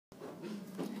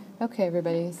Okay,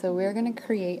 everybody, so we're going to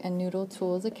create a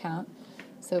NoodleTools account.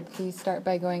 So please start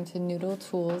by going to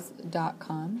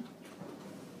NoodleTools.com.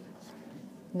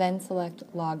 Then select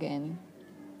Login.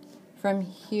 From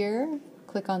here,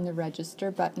 click on the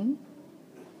Register button.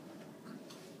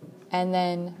 And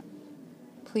then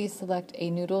please select a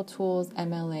NoodleTools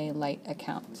MLA Lite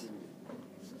account.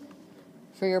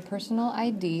 For your personal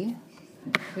ID,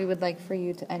 we would like for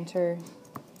you to enter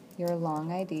your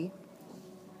long ID.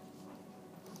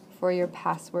 For your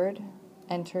password,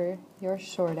 enter your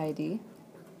short ID.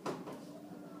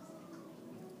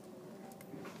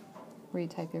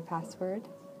 Retype your password.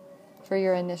 For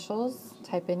your initials,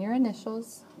 type in your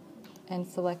initials and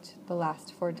select the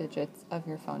last 4 digits of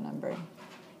your phone number.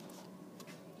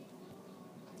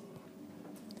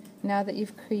 Now that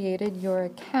you've created your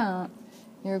account,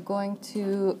 you're going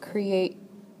to create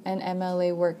an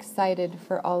MLA work cited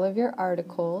for all of your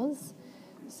articles.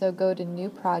 So go to New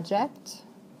Project.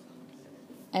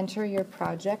 Enter your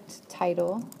project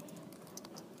title.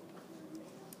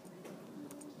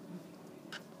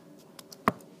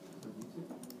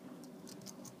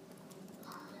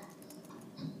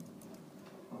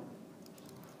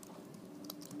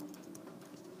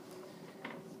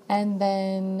 And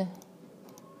then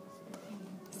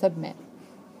submit.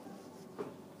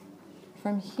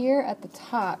 From here at the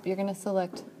top, you're going to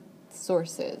select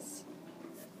sources.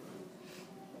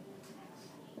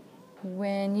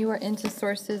 When you are into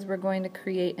sources, we're going to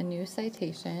create a new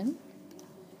citation.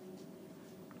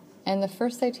 And the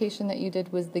first citation that you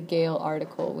did was the Gale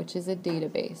article, which is a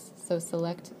database. So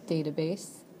select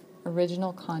Database,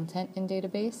 Original Content in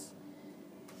Database.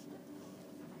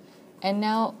 And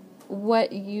now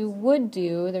what you would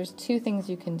do, there's 2 things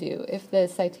you can do. If the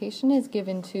citation is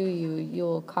given to you,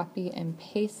 you'll copy and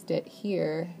paste it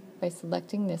here by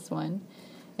selecting this one.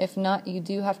 If not, you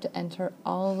do have to enter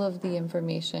all of the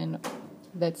information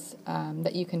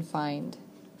that you can find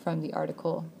from the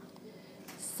article.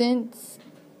 Since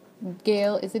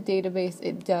Gale is a database,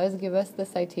 it does give us the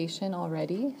citation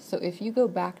already. So if you go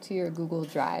back to your Google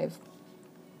Drive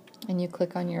and you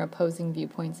click on your opposing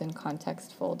viewpoints and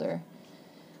context folder,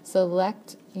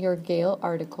 select your Gale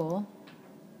article,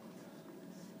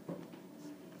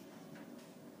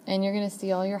 and you're going to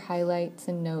see all your highlights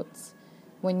and notes.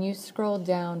 When you scroll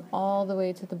down all the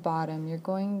way to the bottom, you're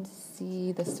going to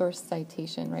see the source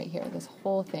citation right here, this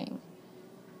whole thing.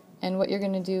 And what you're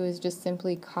going to do is just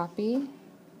simply copy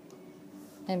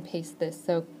and paste this.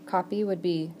 So copy would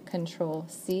be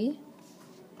Control-C,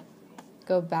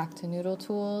 go back to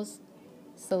NoodleTools,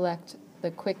 select the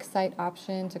Quick Cite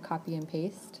option to copy and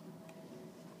paste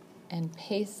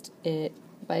it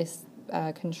by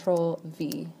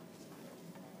Control-V.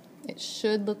 It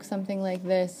should look something like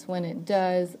this. When it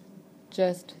does,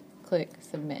 just click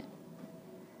Submit.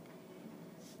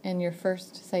 And your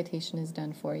first citation is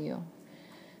done for you.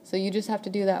 So you just have to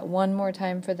do that one more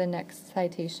time for the next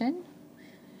citation.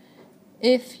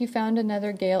 If you found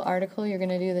another Gale article, you're going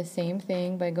to do the same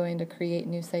thing by going to Create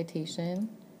New Citation,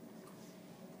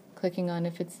 clicking on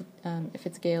if it's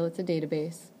Gale, it's a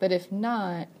database. But if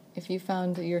not, if you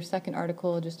found your second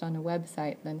article just on a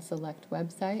website, then select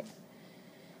Website.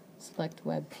 Select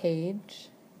Web Page,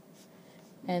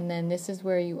 and then this is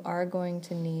where you are going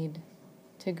to need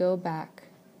to go back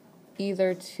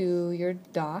either to your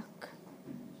doc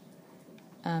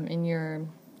in your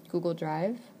Google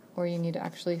Drive, or you need to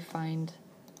actually find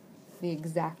the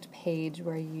exact page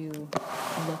where you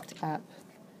looked up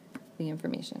the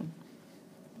information.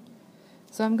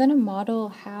 So I'm going to model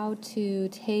how to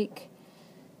take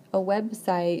a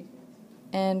website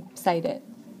and cite it.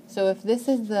 So if this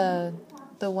is the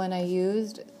one I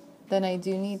used, then I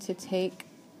do need to take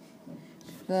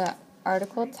the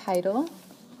article title,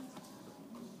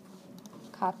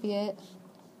 copy it,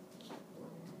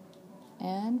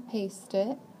 and paste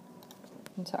it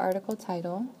into article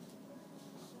title.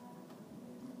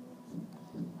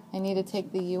 I need to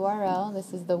take the URL,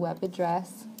 this is the web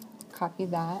address, copy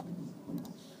that,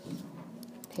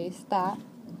 paste that.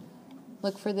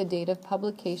 Look for the date of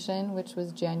publication, which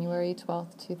was January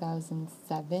 12th,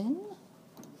 2007.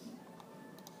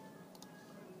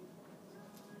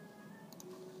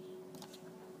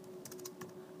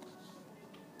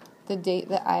 The date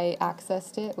that I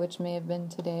accessed it, which may have been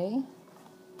today.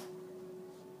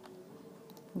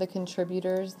 The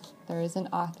contributors, there is an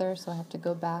author, so I have to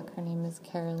go back. Her name is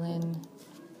Carolyn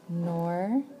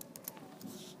Knorr.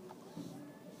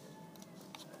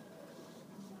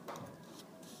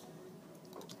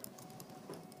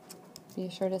 Be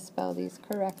sure to spell these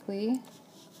correctly.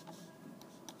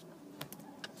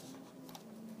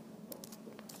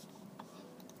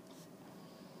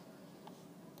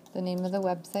 The The name of the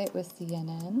website was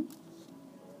CNN.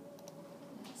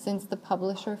 Since the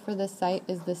publisher for the site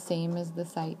is the same as the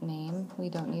site name, we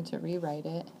don't need to rewrite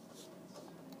it.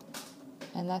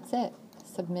 And that's it.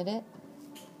 Submit it.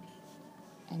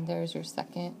 And there's your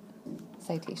second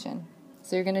citation.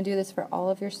 So you're going to do this for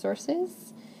all of your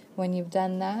sources. When you've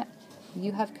done that,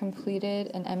 you have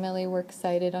completed an MLA work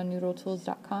cited on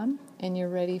NoodleTools.com, and you're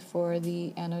ready for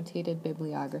the annotated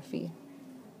bibliography.